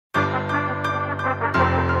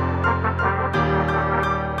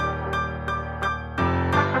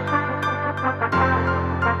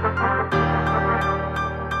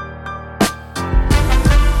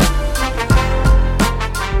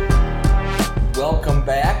Welcome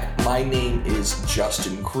back. My name is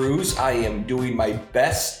Justin Kruse. I am doing my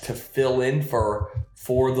best to fill in for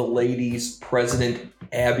the Ladies President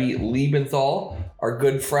Abby Liebenthal. Our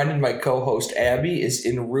good friend and my co-host Abby is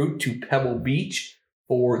en route to Pebble Beach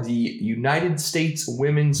for the United States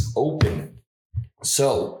Women's Open.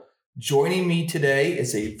 So, joining me today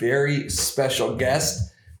is a very special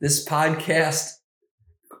guest. This podcast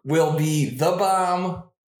will be the bomb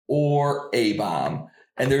or a bomb.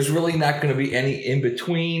 And there's really not going to be any in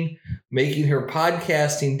between. Making her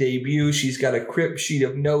podcasting debut, she's got a crypt sheet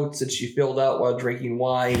of notes that she filled out while drinking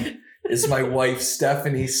wine, is my wife,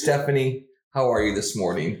 Stephanie. Stephanie, how are you this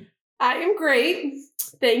morning? I am great.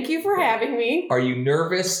 Thank you for having me. Are you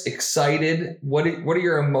nervous, excited? What are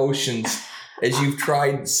your emotions as you've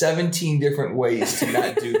tried 17 different ways to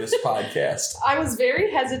not do this podcast? I was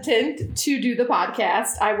very hesitant to do the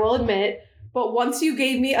podcast, I will admit. But once you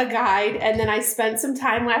gave me a guide and then I spent some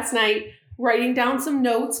time last night writing down some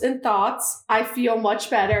notes and thoughts, I feel much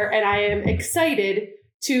better and I am excited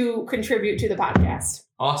to contribute to the podcast.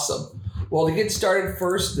 Awesome. Well, to get started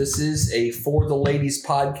first, this is a For the Ladies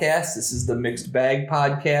podcast. This is the Mixed Bag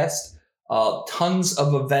podcast. Tons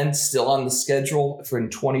of events still on the schedule for in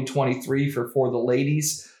 2023 for the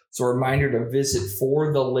Ladies. So a reminder to visit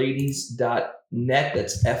fortheladies.net.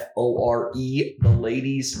 That's FORE,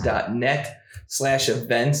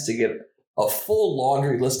 theladies.net/events to get a full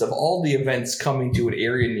laundry list of all the events coming to an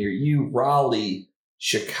area near you. Raleigh,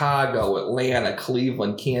 Chicago, Atlanta,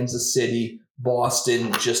 Cleveland, Kansas City,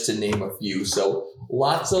 Boston, just to name a few. So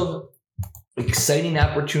lots of exciting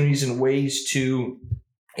opportunities and ways to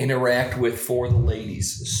interact with For the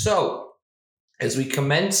Ladies. So as we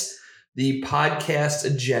commence the podcast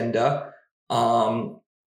agenda,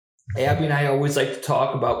 Abby and I always like to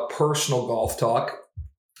talk about personal golf talk.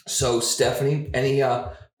 So Stephanie, any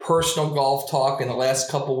personal golf talk in the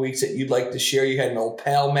last couple of weeks that you'd like to share? You had an old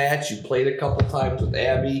pal match. You played a couple times with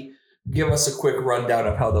Abby. Give us a quick rundown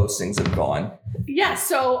of how those things have gone. Yeah,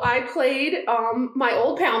 so I played my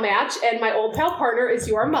old pal match, and my old pal partner is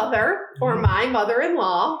your mother, or my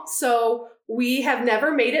mother-in-law. So we have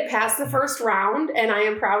never made it past the first round, and I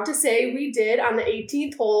am proud to say we did on the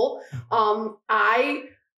 18th hole. I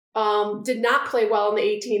did not play well on the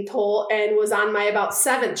 18th hole and was on my about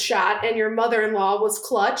 7th shot, and your mother-in-law was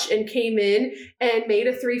clutch and came in and made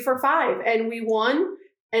a 3 for 5, and we won,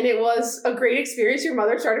 and it was a great experience. Your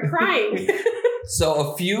mother started crying.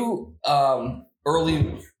 So a few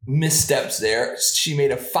early missteps there. She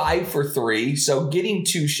made a 5 for 3, so getting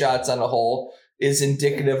 2 shots on a hole is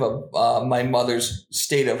indicative of my mother's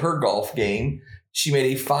state of her golf game. She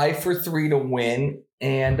made a 5 for 3 to win.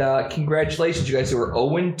 And congratulations, you guys were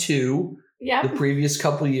 0-2 the previous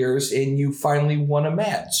couple of years, and you finally won a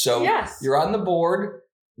match. So yes, you're on the board,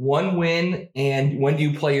 1 win, and when do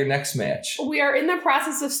you play your next match? We are in the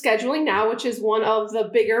process of scheduling now, which is one of the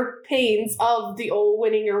bigger pains of the old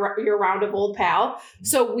winning your round of Old Pal.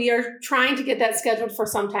 So we are trying to get that scheduled for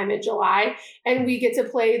sometime in July, and we get to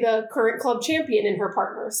play the current club champion and her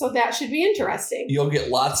partner. So that should be interesting. You'll get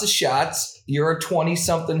lots of shots. You're a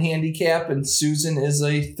 20-something handicap, and Susan is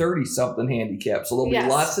a 30-something handicap. So there'll be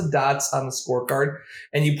lots of dots on the scorecard.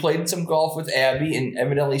 And you played some golf with Abby, and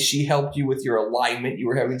evidently she helped you with your alignment. You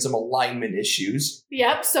were having some alignment issues.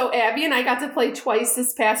 Yep. So Abby and I got to play twice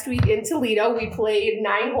this past week in Toledo. We played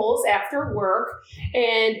 9 holes after work,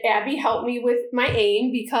 and Abby helped me with my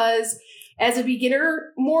aim because as a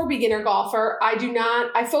more beginner golfer, I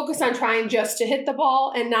focus on trying just to hit the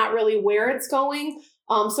ball and not really where it's going.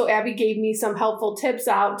 So Abby gave me some helpful tips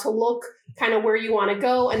out to look kind of where you want to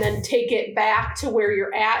go and then take it back to where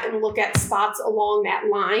you're at and look at spots along that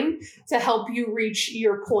line to help you reach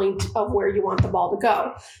your point of where you want the ball to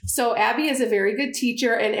go. So Abby is a very good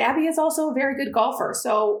teacher, and Abby is also a very good golfer.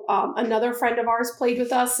 So another friend of ours played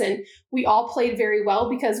with us, and we all played very well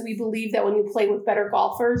because we believe that when you play with better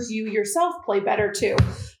golfers, you yourself play better too.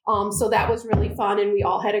 So that was really fun, and we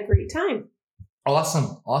all had a great time.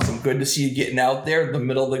 Awesome. Good to see you getting out there in the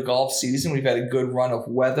middle of the golf season. We've had a good run of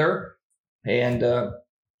weather, and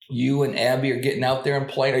you and Abby are getting out there and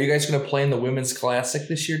playing. Are you guys going to play in the Women's Classic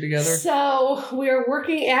this year together? So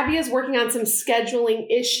Abby is working on some scheduling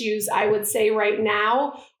issues, I would say right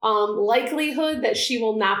now. Likelihood that she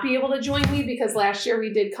will not be able to join me because last year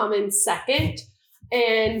we did come in second.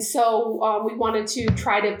 And so we wanted to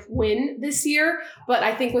try to win this year, but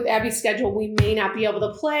I think with Abby's schedule, we may not be able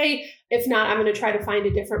to play. If not, I'm going to try to find a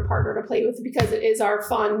different partner to play with because it is our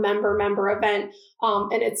fun member event,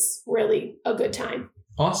 and it's really a good time.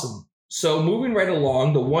 Awesome. So moving right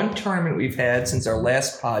along, the one tournament we've had since our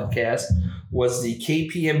last podcast was the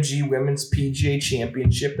KPMG Women's PGA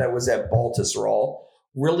Championship that was at Baltusrol.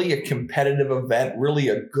 really a competitive event, really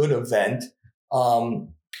a good event.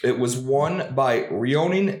 It was won by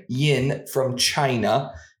Rionin Yin from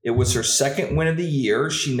China. It was her second win of the year.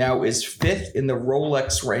 She now is 5th in the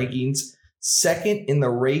Rolex rankings, 2nd in the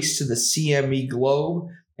race to the CME Globe,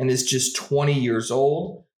 and is just 20 years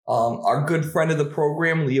old. Our good friend of the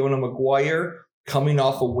program, Leona McGuire, coming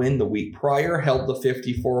off a win the week prior, held the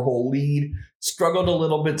 54-hole lead, struggled a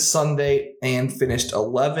little bit Sunday, and finished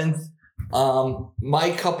 11th.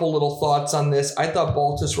 My couple little thoughts on this. I thought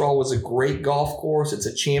Baltusrol was a great golf course. It's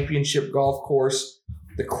a championship golf course.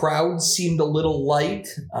 The crowd seemed a little light.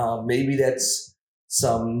 Maybe that's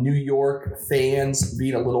some New York fans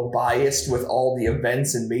being a little biased with all the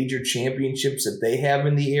events and major championships that they have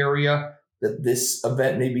in the area, that this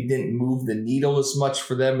event maybe didn't move the needle as much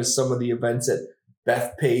for them as some of the events at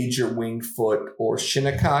Bethpage or Winged Foot or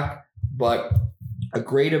Shinnecock. But a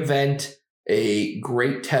great event, a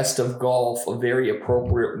great test of golf, a very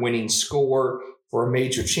appropriate winning score for a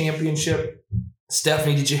major championship.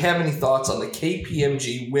 Stephanie, did you have any thoughts on the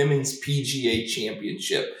KPMG Women's PGA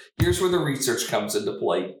Championship? Here's where the research comes into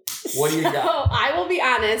play. What do you got? I will be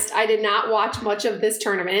honest, I did not watch much of this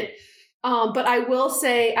tournament. But I will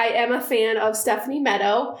say I am a fan of Stephanie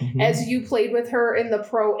Meadow, as you played with her in the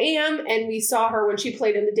Pro-Am, and we saw her when she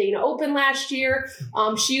played in the Dana Open last year.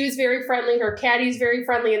 She was very friendly. Her caddy is very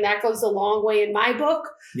friendly, and that goes a long way in my book.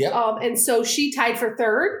 Yep. And so she tied for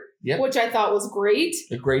 3rd, which I thought was great.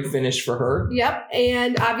 A great finish for her. Yep.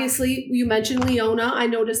 And obviously, you mentioned Leona. I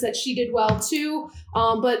noticed that she did well, too.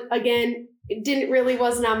 But again, it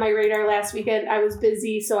wasn't on my radar last weekend. I was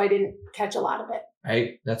busy, so I didn't catch a lot of it.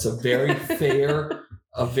 Right. That's a very fair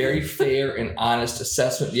and honest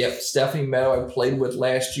assessment. Yep. Stephanie Meadow I played with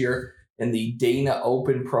last year in the Dana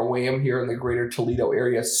Open Pro-Am here in the greater Toledo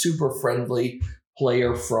area. Super friendly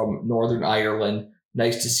player from Northern Ireland.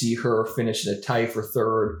 Nice to see her finish in a tie for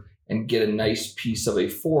 3rd and get a nice piece of a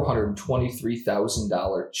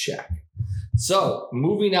 $423,000 check. So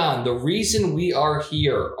moving on, the reason we are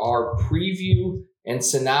here, our preview and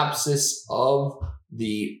synopsis of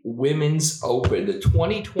the Women's Open, the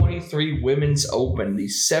 2023 Women's Open, the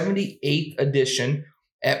 78th edition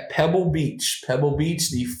at Pebble Beach. Pebble Beach,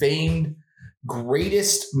 the famed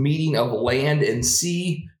greatest meeting of land and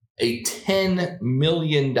sea, a $10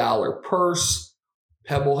 million purse.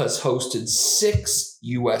 Pebble has hosted 6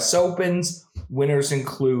 U.S. Opens. Winners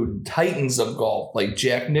include titans of golf like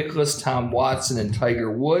Jack Nicklaus, Tom Watson, and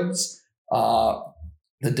Tiger Woods.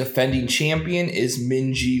 The defending champion is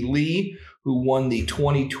Minjee Lee, who won the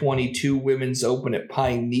 2022 Women's Open at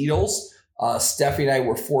Pine Needles. Steffi and I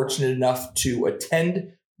were fortunate enough to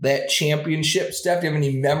attend that championship. Steph, do you have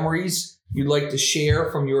any memories you'd like to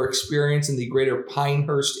share from your experience in the greater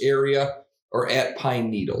Pinehurst area or at Pine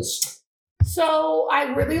Needles? So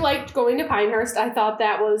I really liked going to Pinehurst. I thought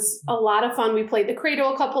that was a lot of fun. We played the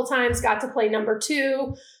Cradle a couple times, got to play number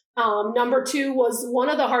 2. Number 2 was one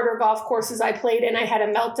of the harder golf courses I played, and I had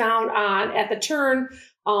a meltdown at the turn.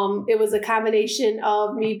 It was a combination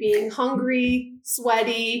of me being hungry,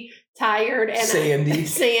 sweaty, tired, and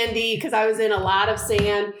sandy, because I was in a lot of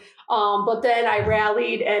sand. But then I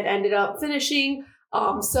rallied and ended up finishing.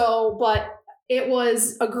 But it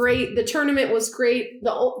was the tournament was great.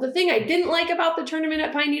 The thing I didn't like about the tournament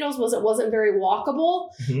at Pine Needles was it wasn't very walkable.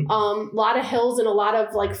 A lot of hills and a lot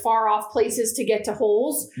of far off places to get to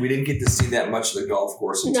holes. We didn't get to see that much of the golf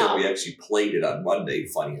course until we actually played it on Monday,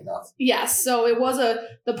 funny enough. Yes. So it was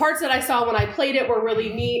the parts that I saw when I played it were really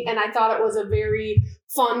neat, and I thought it was a very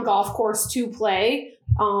fun golf course to play.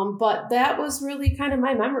 But that was really kind of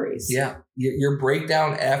my memories. Yeah. Your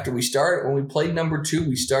breakdown after we started, when we played number 2,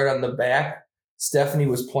 we started on the back. Stephanie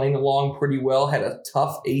was playing along pretty well, had a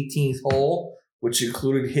tough 18th hole, which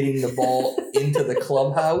included hitting the ball into the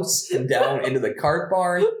clubhouse and down into the cart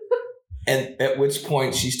barn. And at which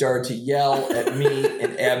point she started to yell at me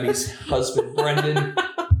and Abby's husband, Brendan,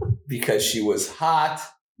 because she was hot,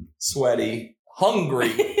 sweaty,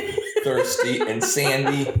 hungry, thirsty, and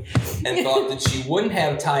sandy, and thought that she wouldn't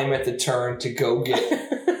have time at the turn to go get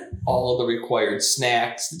all of the required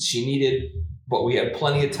snacks that she needed. But we had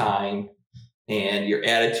plenty of time. And your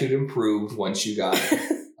attitude improved once you got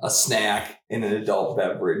a snack and an adult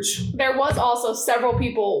beverage. There was also several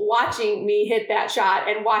people watching me hit that shot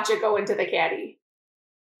and watch it go into the caddy.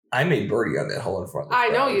 I made birdie on that hole in front of the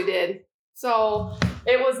crowd. I know you did. So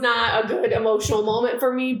it was not a good emotional moment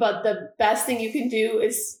for me, but the best thing you can do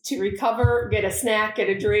is to recover, get a snack, get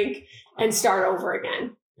a drink, and start over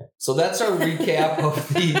again. So that's our recap of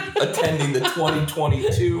attending the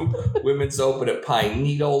 2022 Women's Open at Pine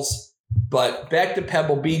Needles. But back to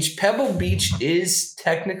Pebble Beach. Pebble Beach is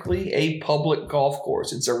technically a public golf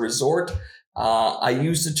course. It's a resort I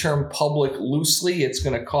use the term public loosely. It's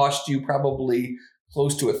going to cost you probably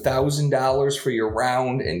close to $1,000 for your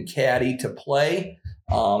round and caddy to play.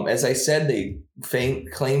 As I said, they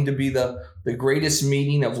claim to be the greatest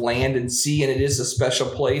meeting of land and sea, and it is a special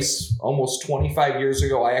place. Almost 25 years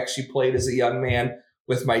ago, I actually played as a young man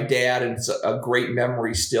with my dad, and it's a great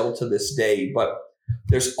memory still to this day. But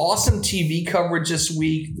there's awesome TV coverage this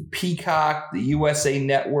week. The Peacock, the USA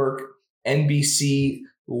Network, NBC,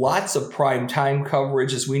 lots of prime time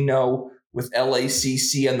coverage, as we know, with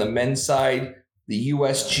LACC on the men's side. The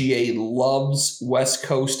USGA loves West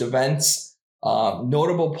Coast events.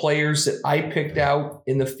 Notable players that I picked out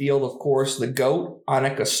in the field, of course, the GOAT,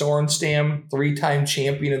 Annika Sorenstam, 3-time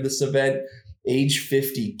champion of this event, age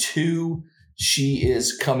 52. She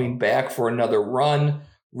is coming back for another run.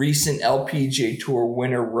 Recent LPGA Tour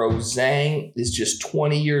winner Rose Zhang is just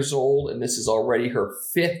 20 years old, and this is already her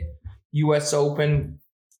 5th U.S. Open.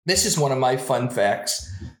 This is one of my fun facts.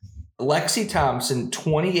 Lexi Thompson,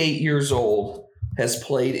 28 years old, has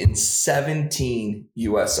played in 17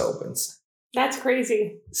 U.S. Opens. That's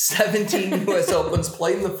crazy. 17 U.S. Opens,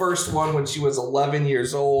 played in the first one when she was 11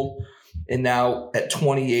 years old. And now at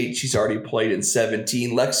 28, she's already played in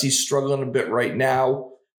 17. Lexi's struggling a bit right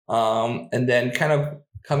now. And then kind of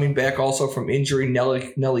coming back also from injury,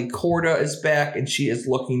 Nelly Korda is back, and she is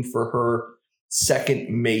looking for her second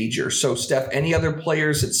major. So, Steph, any other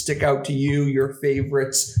players that stick out to you, your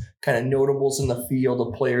favorites, kind of notables in the field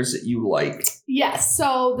of players that you like? Yes.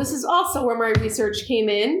 So this is also where my research came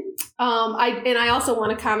in. I also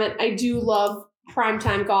want to comment, I do love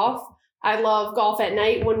primetime golf. I love golf at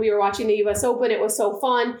night. When we were watching the U.S. Open, it was so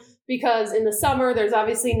fun because in the summer, there's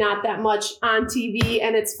obviously not that much on TV,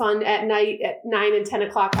 and it's fun at night at 9 and 10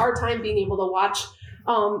 o'clock our time, being able to watch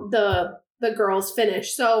the girls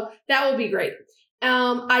finish. So that will be great.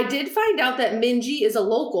 I did find out that Minji is a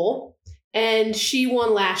local, and she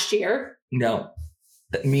won last year. No.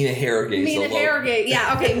 Mina Harrogate. Mina Harrogate.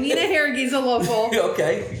 Yeah, okay. Mina Harrogate's a local.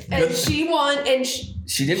 Okay. And Good. she won, and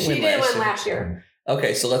she didn't win last year.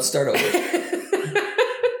 Okay, so let's start over.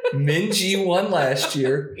 Minji won last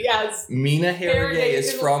year. Yes. Mina Harrogate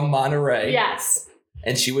is from Monterey. Yes.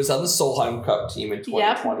 And she was on the Solheim Cup team in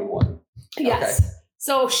 2021. Yep. Yes. Okay.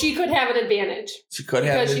 So she could have an advantage. She could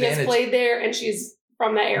have an advantage. Because she has played there and she's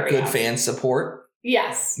from that area. Good fan support.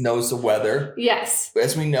 Yes. Knows the weather. Yes.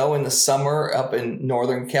 As we know, in the summer up in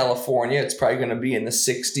Northern California, it's probably going to be in the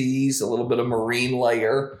 60s, a little bit of marine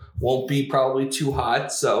layer. Won't be probably too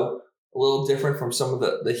hot, so a little different from some of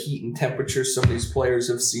the heat and temperatures some of these players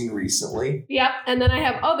have seen recently. Yep. And then I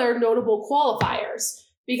have other notable qualifiers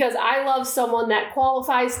because I love someone that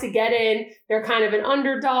qualifies to get in. They're kind of an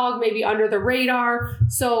underdog, maybe under the radar.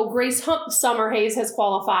 So Grace Summerhays has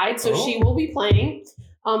qualified, so she will be playing.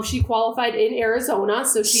 She qualified in Arizona.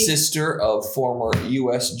 So she sister of former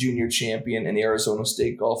U.S. junior champion and Arizona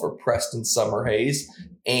State golfer Preston Summerhays,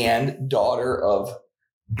 and daughter of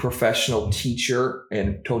professional teacher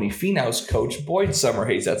and Tony Finau's coach Boyd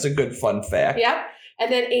Summerhays. That's a good fun fact. Yep.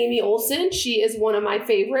 And then Amy Olson, she is one of my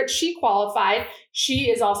favorites. She qualified. She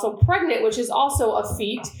is also pregnant, which is also a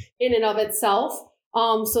feat in and of itself.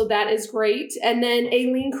 So that is great. And then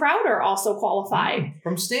Aileen Crowder also qualified.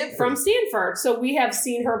 From Stanford. So we have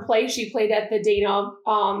seen her play. She played at the Dana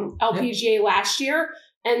LPGA last year.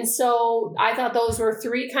 And so I thought those were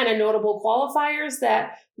 3 kind of notable qualifiers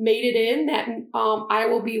that made it in that I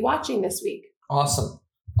will be watching this week. Awesome.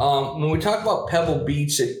 When we talk about Pebble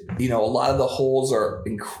Beach, a lot of the holes are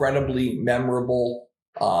incredibly memorable.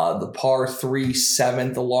 The par 3,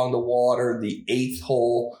 7th along the water, the 8th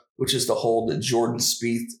hole, which is the hole that Jordan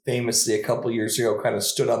Spieth famously a couple years ago kind of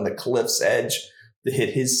stood on the cliff's edge to hit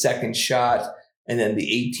his second shot. And then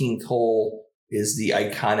the 18th hole is the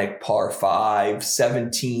iconic par 5.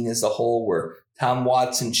 17 is the hole where Tom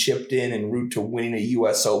Watson chipped in en route to winning a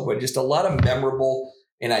U.S. Open. Just a lot of memorable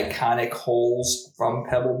and iconic holes from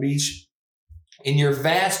Pebble Beach. In your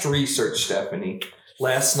vast research, Stephanie,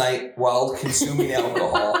 last night while consuming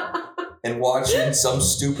alcohol and watching some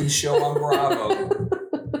stupid show on Bravo,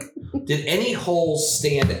 did any holes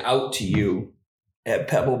stand out to you at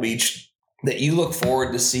Pebble Beach that you look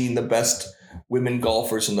forward to seeing the best women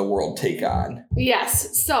golfers in the world take on?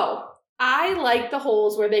 Yes. So I like the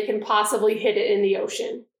holes where they can possibly hit it in the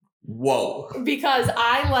ocean. Whoa. Because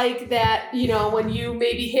I like that, when you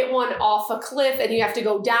maybe hit one off a cliff and you have to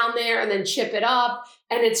go down there and then chip it up,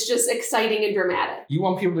 and it's just exciting and dramatic. You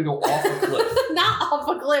want people to go off a cliff? Not off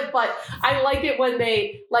a cliff, but I like it when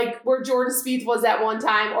they, like where Jordan Spieth was at one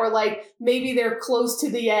time, or like maybe they're close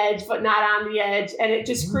to the edge but not on the edge, and it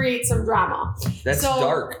just creates some drama. That's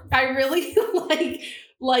dark. I really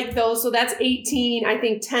like those. So that's 18. I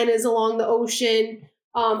think 10 is along the ocean.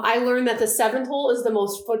 I learned that the 7th hole is the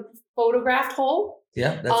most photographed hole.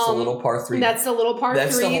 Yeah, that's the little par 3. That's the little par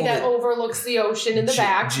 3 that overlooks the ocean in the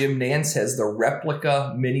back. Jim Nance has the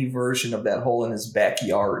replica mini version of that hole in his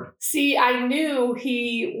backyard. See, I knew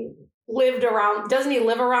he lived around. Doesn't he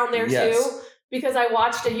live around there too? Because I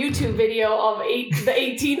watched a YouTube video of the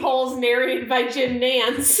 18 holes narrated by Jim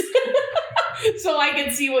Nance. So I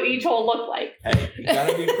could see what each hole looked like. Hey, you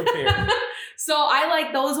gotta be prepared. So I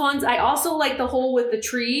like those ones. I also like the hole with the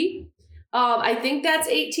tree. I think that's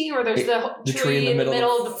 18, where there's the tree in the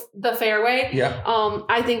middle of the fairway. Yeah.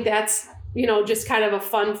 I think that's, just kind of a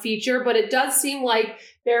fun feature, but it does seem like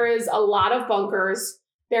there is a lot of bunkers.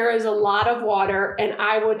 There is a lot of water, and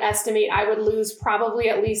I would estimate I would lose probably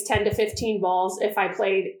at least 10 to 15 balls if I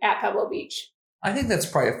played at Pebble Beach. I think that's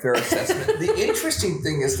probably a fair assessment. The interesting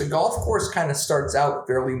thing is the golf course kind of starts out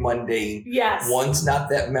fairly mundane. Yes. 1's not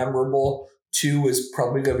that memorable. 2 is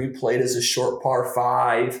probably going to be played as a short par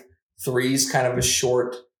 5. 3's kind of a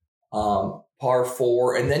short par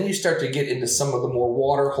 4. And then you start to get into some of the more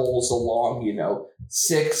water holes along,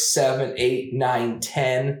 6, 7, 8, 9,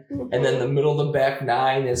 10. Mm-hmm. And then the middle of the back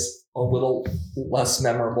 9 is a little less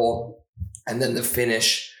memorable. And then the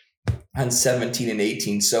finish on 17 and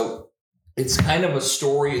 18. So it's kind of a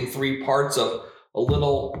story in 3 parts of a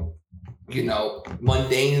little,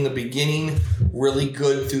 mundane in the beginning, really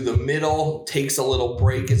good through the middle, takes a little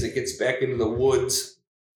break as it gets back into the woods,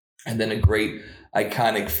 and then a great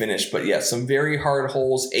iconic finish. But yeah, some very hard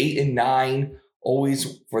holes, 8 and 9,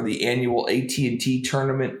 always for the annual AT&T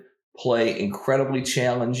tournament play, incredibly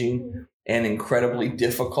challenging and incredibly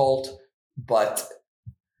difficult. But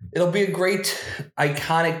it'll be a great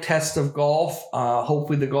iconic test of golf.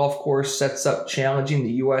 Hopefully the golf course sets up challenging.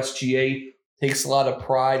 The USGA takes a lot of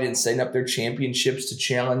pride in setting up their championships to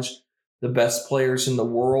challenge the best players in the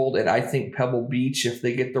world. And I think Pebble Beach, if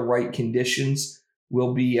they get the right conditions,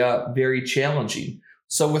 will be very challenging.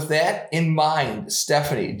 So with that in mind,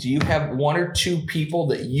 Stephanie, do you have 1 or 2 people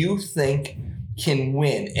that you think can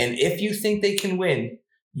win? And if you think they can win,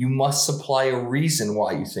 you must supply a reason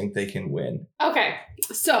why you think they can win. Okay,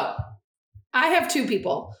 so I have 2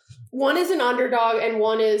 people. 1 is an underdog and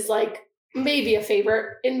 1 is like maybe a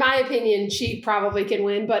favorite. In my opinion, she probably can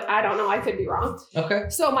win, but I don't know. I could be wrong. Okay.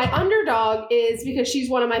 So my underdog is, because she's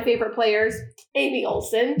one of my favorite players, Amy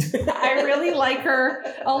Olsen. I really like her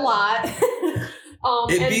a lot.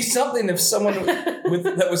 It'd be something if someone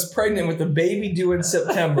that was pregnant with a baby due in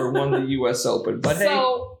September won the U.S. Open. But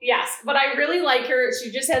yes, but I really like her.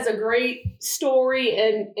 She just has a great story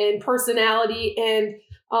and personality, and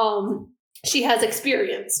she has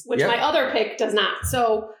experience, which my other pick does not.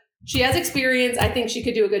 So she has experience. I think she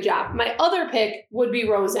could do a good job. My other pick would be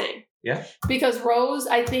Rose Zhang. Yeah. Because Rose,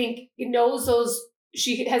 I think, knows those.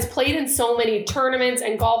 She has played in so many tournaments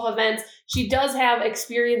and golf events. She does have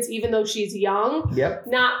experience, even though she's young. Yep.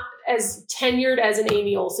 Not as tenured as an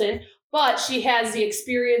Amy Olsen, but she has the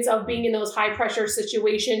experience of being in those high pressure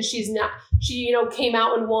situations. She came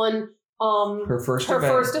out and won her first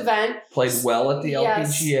event. Played well at the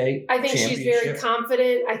LPGA. I think she's very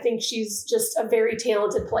confident. I think she's just a very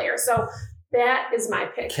talented player. So that is my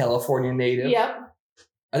pick. California native. Yep.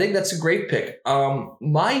 I think that's a great pick.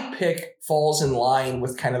 My pick falls in line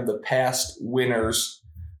with kind of the past winners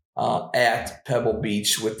at Pebble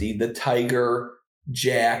Beach with the Tiger,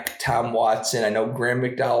 Jack, Tom Watson. I know Graham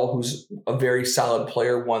McDowell, who's a very solid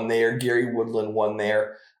player, won there. Gary Woodland won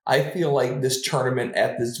there. I feel like this tournament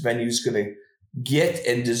at this venue is going to get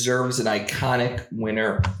and deserves an iconic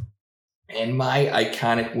winner. And my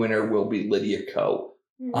iconic winner will be Lydia Ko.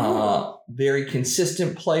 Very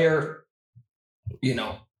consistent player.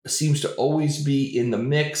 Seems to always be in the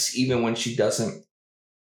mix, even when she doesn't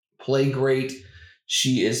play great.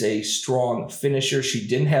 She is a strong finisher. She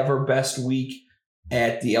didn't have her best week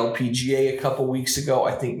at the LPGA a couple weeks ago.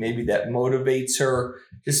 I think maybe that motivates her.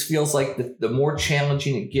 Just feels like the more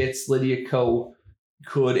challenging it gets, Lydia Ko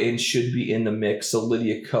could and should be in the mix. So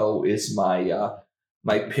Lydia Ko is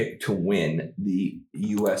my pick to win the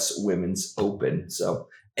U.S. Women's Open. So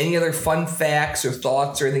any other fun facts or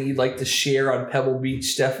thoughts or anything you'd like to share on Pebble Beach,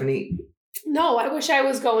 Stephanie? No, I wish I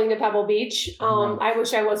was going to Pebble Beach. I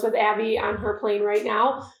wish I was with Abby on her plane right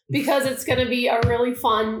now, because it's going to be a really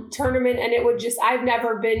fun tournament. And I've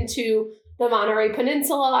never been to the Monterey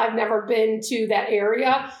Peninsula. I've never been to that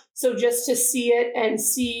area. So just to see it and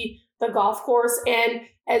see the golf course. And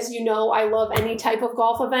as you know, I love any type of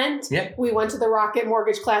golf event. Yep. We went to the Rocket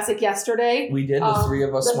Mortgage Classic yesterday. We did. The 3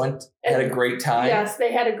 of us had a great time. Yes,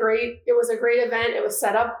 it was a great event. It was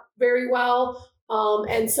set up very well.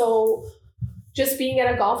 And so just being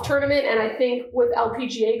at a golf tournament. And I think with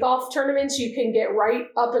LPGA golf tournaments, you can get right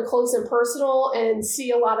up and close and personal and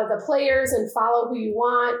see a lot of the players and follow who you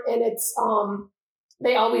want. And it's,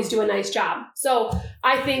 they always do a nice job. So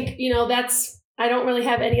I think, I don't really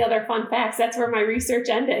have any other fun facts. That's where my research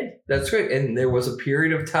ended. That's great. And there was a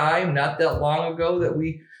period of time not that long ago that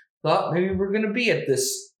we thought maybe we're going to be at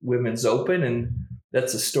this Women's Open. And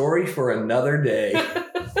that's a story for another day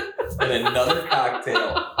and another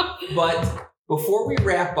cocktail. But before we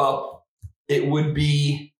wrap up, it would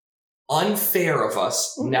be unfair of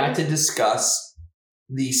us not to discuss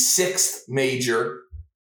the 6th major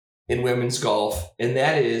in women's golf, and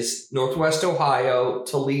that is Northwest Ohio,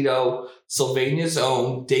 Toledo, Sylvania's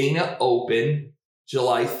own Dana Open,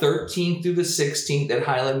 July 13th through the 16th at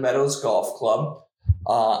Highland Meadows Golf Club.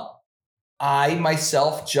 I,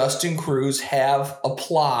 myself, Justin Kruse, have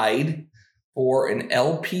applied for an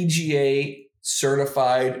LPGA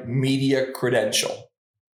certified media credential.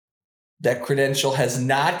 That credential has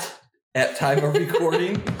not, at time of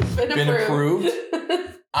recording, been approved.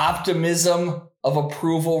 Optimism of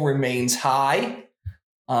approval remains high,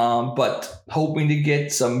 but hoping to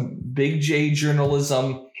get some Big J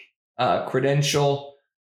journalism credential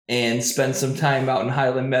and spend some time out in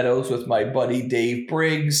Highland Meadows with my buddy Dave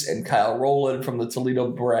Briggs and Kyle Rowland from the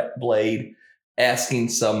Toledo Blade, asking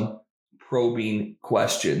some probing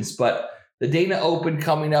questions. But the Dana Open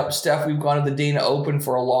coming up, Steph, we've gone to the Dana Open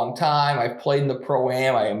for a long time. I've played in the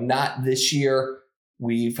Pro-Am. I am not this year.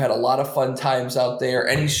 We've had a lot of fun times out there.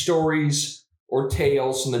 Any stories or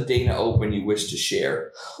tales from the Dana Open you wish to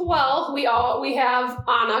share? Well, we have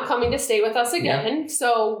Anna coming to stay with us again. Yeah.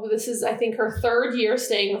 So this is, I think, her 3rd year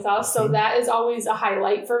staying with us. So that is always a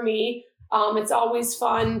highlight for me. It's always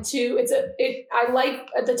fun to, I like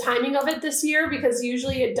the timing of it this year because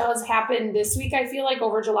usually it does happen this week, I feel like,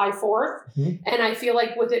 over July 4th. And I feel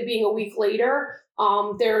like with it being a week later,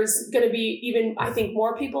 there's going to be even, I think,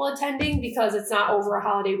 more people attending because it's not over a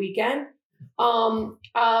holiday weekend. I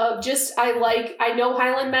know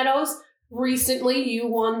Highland Meadows. Recently, you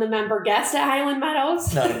won the member guest at Highland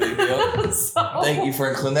Meadows. Not a big deal. Thank you for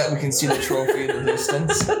including that. We can see the trophy in the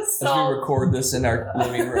distance as we record this in our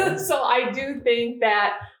living room. So I do think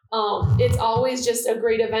that it's always just a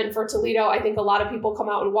great event for Toledo. I think a lot of people come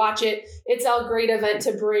out and watch it. It's a great event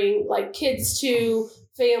to bring like kids to,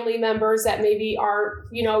 family members that maybe are,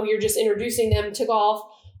 you're just introducing them to golf.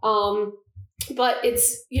 But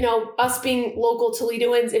it's, us being local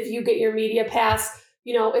Toledoans, if you get your media pass,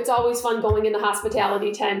 it's always fun going in the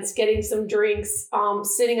hospitality tents, getting some drinks,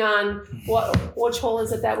 sitting on which hole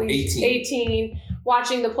is it that we 18,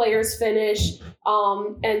 watching the players finish.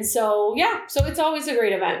 And so it's always a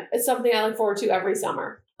great event. It's something I look forward to every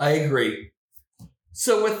summer. I agree.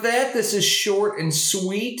 So with that, this is short and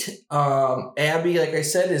sweet. Abby, like I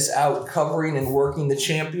said, is out covering and working the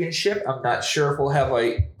championship. I'm not sure if we'll have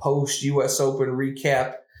a post-US Open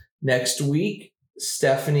recap next week.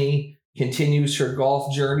 Stephanie continues her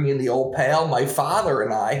golf journey in the Old Pal. My father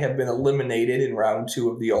and I have been eliminated in round 2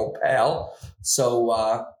 of the Old Pal.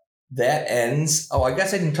 So that ends. Oh, I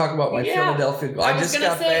guess I didn't talk about my Philadelphia golf. I just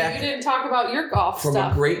got back. You didn't talk about your golf from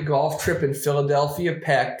stuff. A great golf trip in Philadelphia.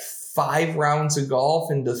 Packed 5 rounds of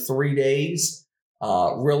golf into 3 days.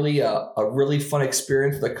 Really a really fun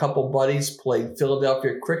experience with a couple buddies. Played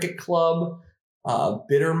Philadelphia Cricket Club,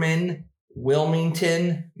 Bitterman,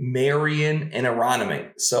 Wilmington, Marion, and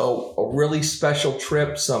Aronimink. So a really special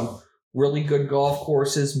trip. Some really good golf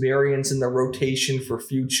courses. Marion's in the rotation for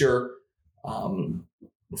future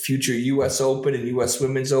U.S. Open and U.S.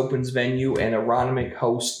 Women's Opens venue, and Aronimink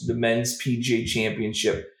hosts the Men's PGA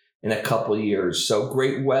Championship in a couple of years. So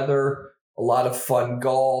great weather, a lot of fun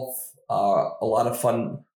golf, a lot of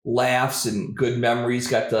fun laughs and good memories.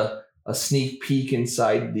 Got a sneak peek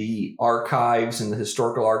inside the archives and the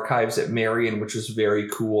historical archives at Marion, which was very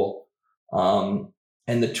cool. And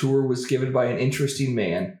the tour was given by an interesting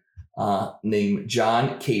man named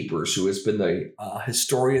John Capers, who has been the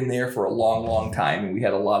historian there for a long, long time. And we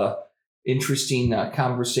had a lot of interesting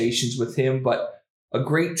conversations with him, but a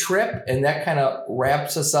great trip. And that kind of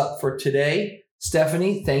wraps us up for today.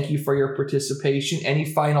 Stephanie, thank you for your participation. Any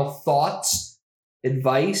final thoughts,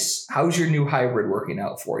 advice? How's your new hybrid working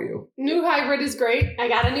out for you? New hybrid is great. I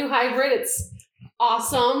got a new hybrid. It's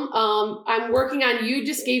awesome. I'm working on, you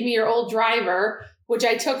just gave me your old driver, which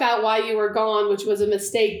I took out while you were gone, which was a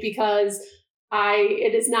mistake because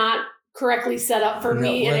it is not correctly set up for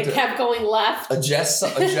me, and it kept going left. Adjust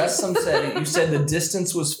some settings. You said the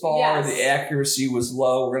distance was far, the accuracy was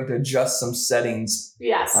low. We're going to adjust some settings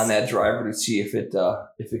on that driver to see if it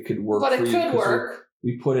could work. But it could work.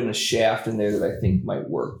 we put in a shaft in there that I think might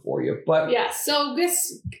work for you. But yeah, so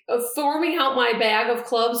this forming out my bag of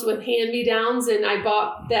clubs with hand-me-downs, and I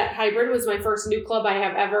bought that hybrid was my first new club I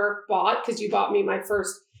have ever bought because you bought me my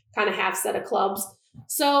first kind of half set of clubs.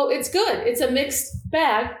 So it's good. It's a mixed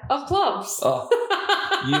bag of clubs.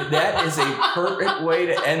 That is a perfect way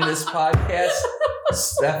to end this podcast.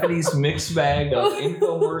 Stephanie's mixed bag of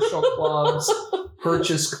infomercial clubs,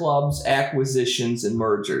 purchase clubs, acquisitions, and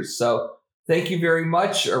mergers. So thank you very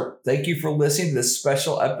much, or thank you for listening to this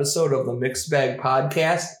special episode of the Mixed Bag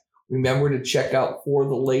Podcast. Remember to check out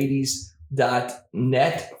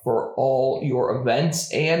fortheladies.net for all your events.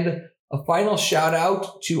 And a final shout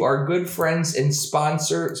out to our good friends and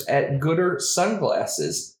sponsors at Gooder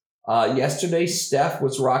Sunglasses. Yesterday, Steph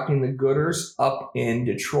was rocking the Gooders up in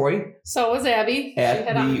Detroit. So was Abby.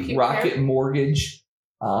 At the Rocket Mortgage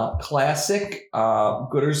Classic.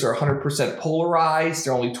 Gooders are 100% polarized.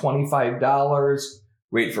 They're only $25.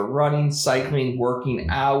 Great for running, cycling, working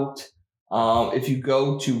out. If you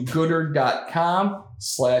go to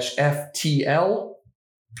gooder.com/FTL,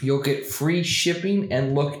 you'll get free shipping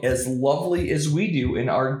and look as lovely as we do in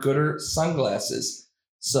our Gooder sunglasses.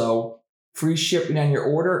 So free shipping on your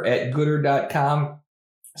order at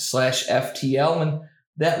gooder.com/FTL. And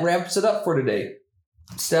that wraps it up for today.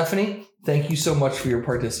 Stephanie, thank you so much for your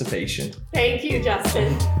participation. Thank you,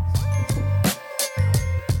 Justin.